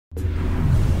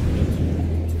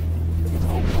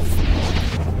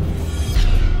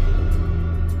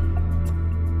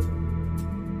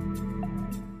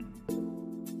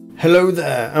Hello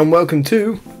there and welcome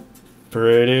to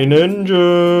Pretty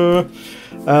Ninja.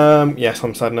 Yes,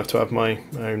 I'm sad enough to have my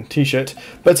own t-shirt,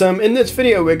 but in this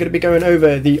video we're going to be going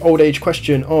over the old age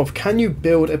question of can you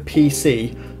build a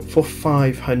PC for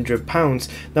 £500?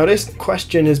 Now this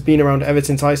question has been around ever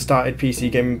since I started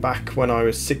PC gaming back when I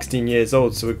was 16 years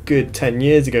old, so a good 10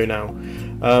 years ago now.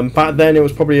 Back then it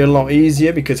was probably a lot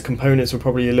easier because components were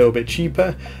probably a little bit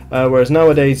cheaper, whereas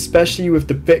nowadays, especially with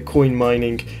the Bitcoin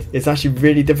mining, it's actually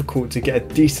really difficult to get a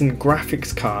decent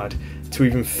graphics card to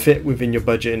even fit within your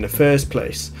budget in the first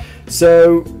place.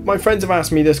 So my friends have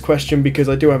asked me this question because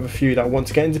I do have a few that want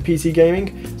to get into PC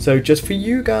gaming. So just for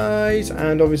you guys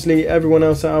and obviously everyone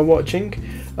else that are watching,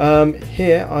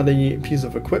 here are the pieces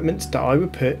of equipment that I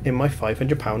would put in my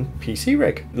 £500 PC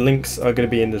rig. Links are going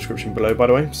to be in the description below, by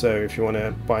the way, so if you want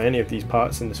to buy any of these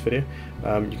parts in this video,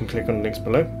 you can click on the links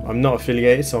below. I'm not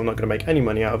affiliated, so I'm not going to make any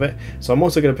money out of it, so I'm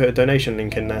also going to put a donation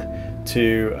link in there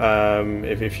to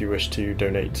if you wish to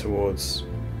donate towards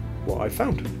what I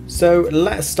found. So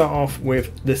let's start off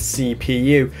with the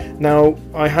CPU. Now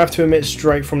I have to admit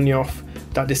straight from the off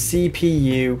that the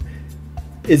CPU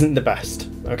isn't the best,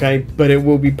 okay, but it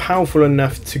will be powerful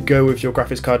enough to go with your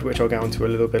graphics card, which I'll get onto a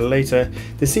little bit later.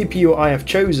 The CPU I have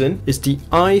chosen is the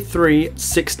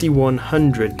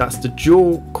i3-6100. That's the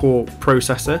dual core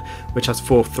processor, which has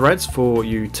 4 threads for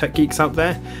you tech geeks out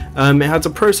there. It has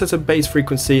a processor base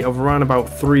frequency of around about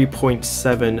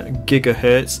 3.7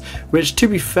 gigahertz, which to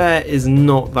be fair is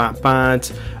not that bad.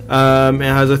 It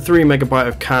has a 3 megabyte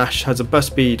of cache, has a bus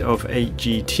speed of 8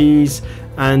 GTs,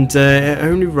 and it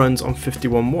only runs on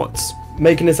 51 watts,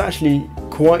 making this actually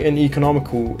quite an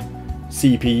economical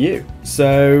CPU.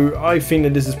 So I think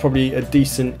that this is probably a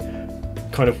decent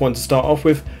kind of one to start off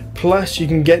with. Plus you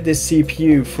can get this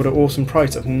CPU for the awesome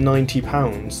price of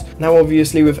 £90. Now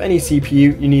obviously with any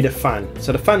CPU you need a fan.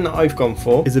 So the fan that I've gone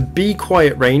for is a Be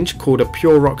Quiet range called a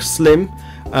Pure Rock Slim.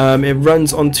 It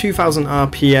runs on 2000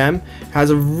 RPM, has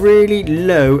a really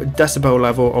low decibel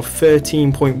level of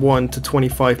 13.1 to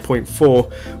 25.4,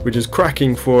 which is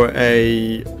cracking for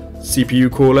a CPU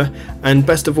cooler, and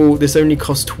best of all, this only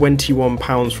costs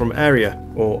 £21 from Araya,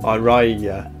 or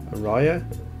Araya,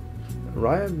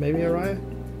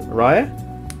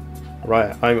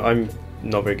 I'm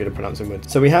not very good at pronouncing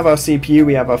words. So we have our CPU,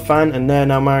 we have our fan, and they're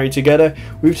now married together.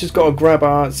 We've just got to grab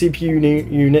our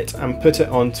CPU unit and put it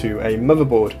onto a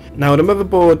motherboard. Now the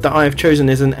motherboard that I have chosen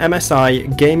is an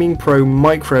MSI Gaming Pro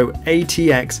Micro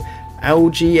ATX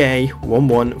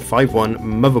LGA1151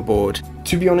 motherboard.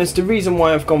 To be honest, the reason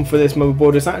why I've gone for this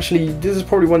motherboard is actually this is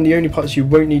probably one of the only parts you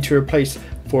won't need to replace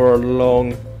for a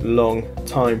long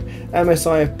time.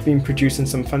 MSI have been producing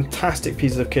some fantastic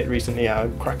pieces of kit recently at a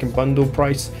cracking bundle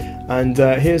price, and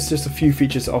here's just a few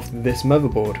features of this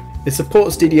motherboard. It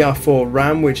supports DDR4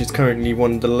 RAM, which is currently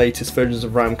one of the latest versions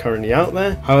of RAM currently out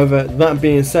there. However, that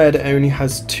being said, it only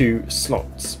has 2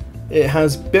 slots. It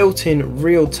has built-in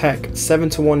Realtek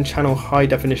 7:1 channel high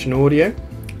definition audio.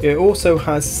 It also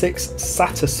has 6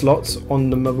 SATA slots on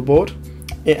the motherboard.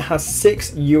 It has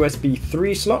 6 USB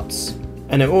 3 slots,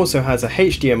 and it also has a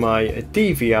HDMI, a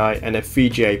DVI and a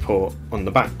VGA port on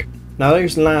the back. Now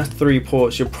those last 3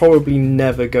 ports you're probably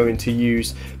never going to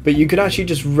use, but you could actually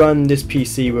just run this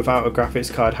PC without a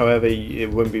graphics card, however it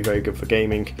wouldn't be very good for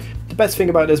gaming. The best thing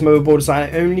about this motherboard is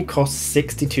that it only costs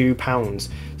 £62,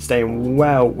 staying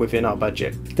well within our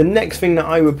budget. The next thing that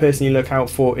I would personally look out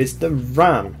for is the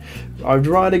RAM. I'd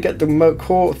rather get the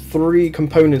core 3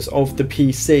 components of the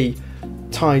PC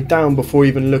tied down before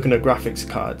even looking at graphics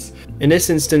cards. In this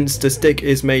instance, the stick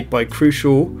is made by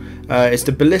Crucial. It's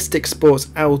the Ballistic Sports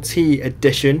LT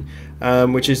edition,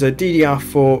 which is a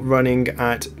DDR4 running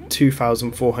at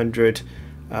 2400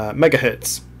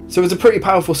 megahertz. So it's a pretty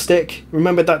powerful stick.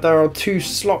 Remember that there are 2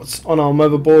 slots on our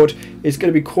motherboard. It's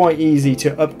going to be quite easy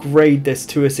to upgrade this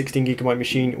to a 16GB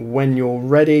machine when you're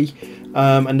ready.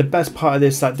 And the best part of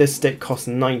this is that this stick costs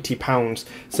 £90.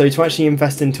 So to actually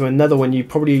invest into another one, you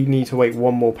probably need to wait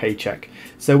one more paycheck.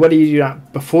 So whether you do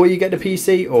that before you get the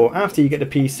PC or after you get the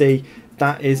PC,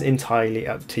 that is entirely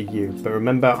up to you. But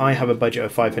remember, I have a budget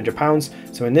of £500,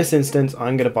 so in this instance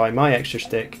I'm going to buy my extra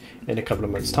stick in a couple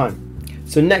of months' time.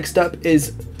 So next up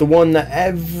is the one that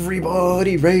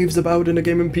everybody raves about in a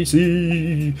gaming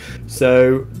PC.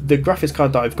 So the graphics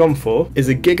card that I've gone for is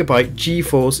a Gigabyte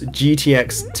GeForce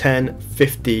GTX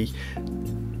 1050.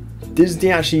 This is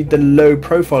actually the low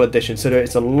profile edition, so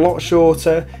it's a lot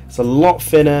shorter, it's a lot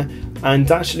thinner,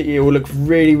 and actually it will look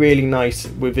really nice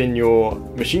within your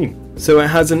machine. So it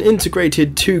has an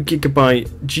integrated 2GB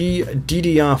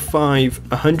GDDR5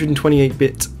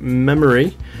 128-bit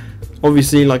memory,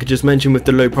 Obviously, like I just mentioned, with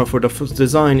the low profile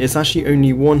design, it's actually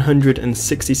only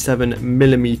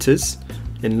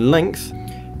 167mm in length.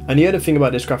 And the other thing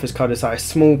about this graphics card is that it's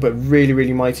small but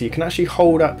really mighty. It can actually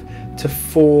hold up to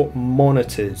 4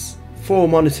 monitors. 4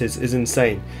 monitors is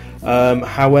insane.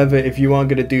 However, if you are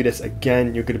going to do this,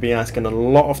 again, you're going to be asking a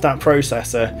lot of that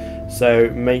processor, so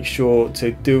make sure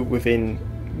to do it within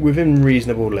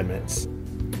reasonable limits.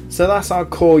 So that's our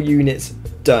core units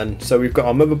done. So we've got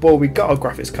our motherboard, we've got our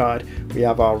graphics card, we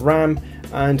have our RAM,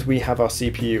 and we have our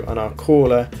CPU and our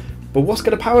cooler. But what's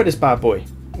going to power this bad boy?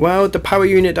 Well, the power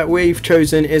unit that we've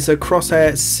chosen is a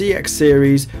Crosshair CX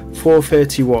series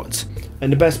 430 watts.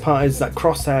 And the best part is that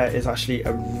Crosshair is actually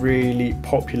a really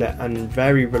popular and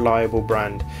very reliable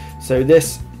brand. So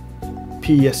this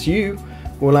PSU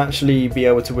will actually be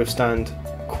able to withstand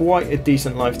quite a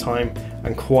decent lifetime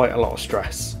and quite a lot of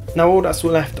stress. Now all that's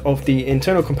left of the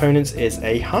internal components is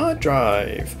a hard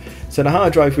drive. So the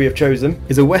hard drive we have chosen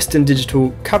is a Western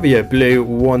Digital Caviar Blue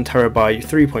 1TB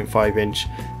 3.5 inch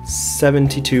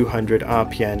 7200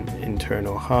 RPM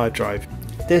internal hard drive.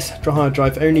 This hard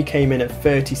drive only came in at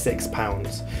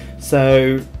 £36,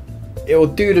 so it will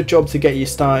do the job to get you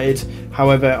started.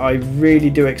 However, I really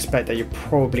do expect that you're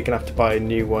probably going to have to buy a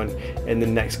new one in the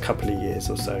next couple of years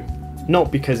or so.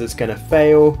 Not because it's going to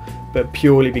fail, but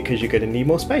purely because you're going to need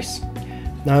more space.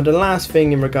 Now the last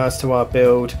thing in regards to our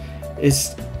build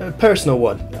is a personal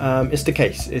one. It's the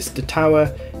case, it's the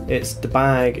tower, it's the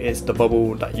bag, it's the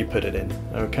bubble that you put it in,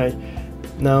 okay?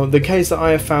 Now the case that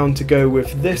I have found to go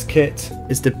with this kit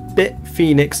is the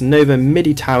BitPhoenix Nova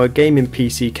MIDI Tower gaming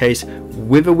PC case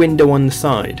with a window on the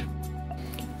side.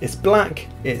 It's black,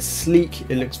 it's sleek,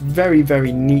 it looks very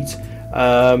neat.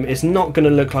 It's not going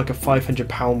to look like a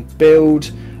 £500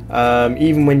 build.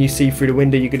 Even when you see through the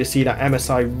window, you're going to see that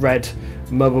MSI red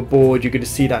motherboard, you're going to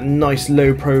see that nice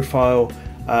low profile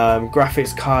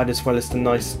graphics card, as well as the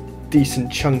nice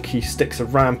decent chunky sticks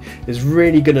of RAM. Is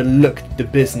really going to look the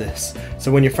business.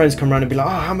 So when your friends come around and be like, oh,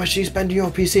 how much do you spend on your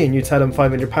PC, and you tell them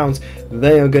 £500,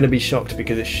 they are going to be shocked,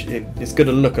 because it's going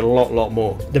to look a lot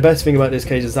more. The best thing about this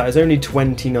case is that it's only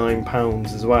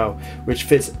 £29 as well, which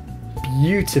fits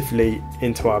beautifully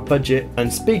into our budget.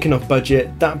 And speaking of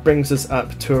budget, that brings us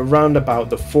up to around about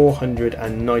the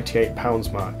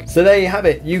 £498 mark. So there you have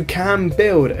it, you can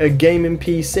build a gaming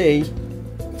PC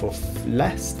for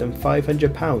less than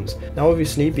 £500. Now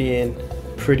obviously, being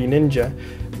Pretty Ninja,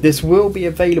 this will be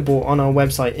available on our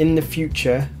website in the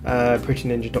future,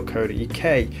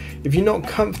 prettyninja.co.uk. If you're not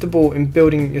comfortable in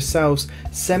building it yourselves,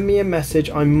 send me a message.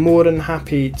 I'm more than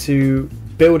happy to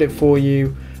build it for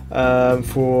you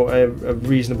for a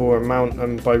reasonable amount,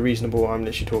 and by reasonable I'm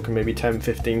literally talking maybe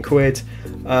 10-15 quid,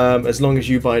 as long as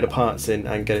you buy the parts in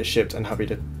and get it shipped, and happy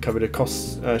to cover the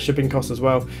costs, shipping costs as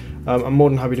well. I'm more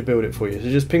than happy to build it for you, so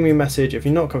just ping me a message if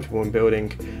you're not comfortable in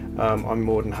building. I'm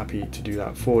more than happy to do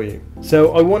that for you.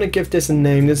 So I want to give this a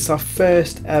name. This is our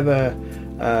first ever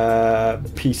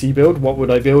PC build, what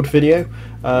would I build video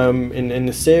in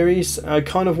the series. I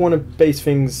kind of want to base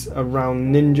things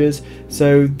around ninjas,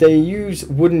 so they use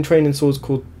wooden training swords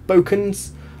called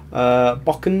Bokkens,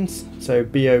 so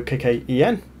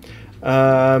B-O-K-K-E-N.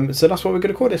 So that's what we're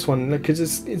going to call this one,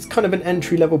 because it's kind of an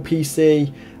entry-level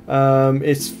PC.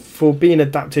 It's for being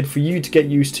adapted for you to get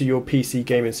used to your PC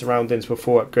gaming surroundings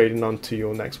before upgrading onto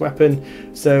your next weapon.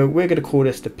 So we're going to call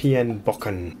this the PN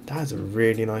Bokken. That has a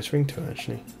really nice ring to it,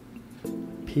 actually.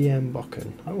 PN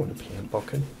Bokken. I want a PN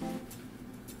Bokken.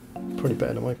 Probably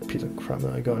better than my piece of crap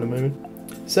that I got in a moment.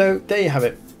 So there you have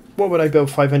it. What would I build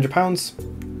 £500? A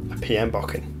PN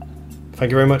Bokken.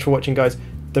 Thank you very much for watching, guys.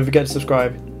 Don't forget to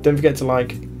subscribe. Don't forget to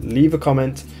like, leave a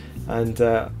comment, and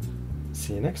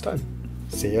see you next time.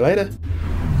 See you later.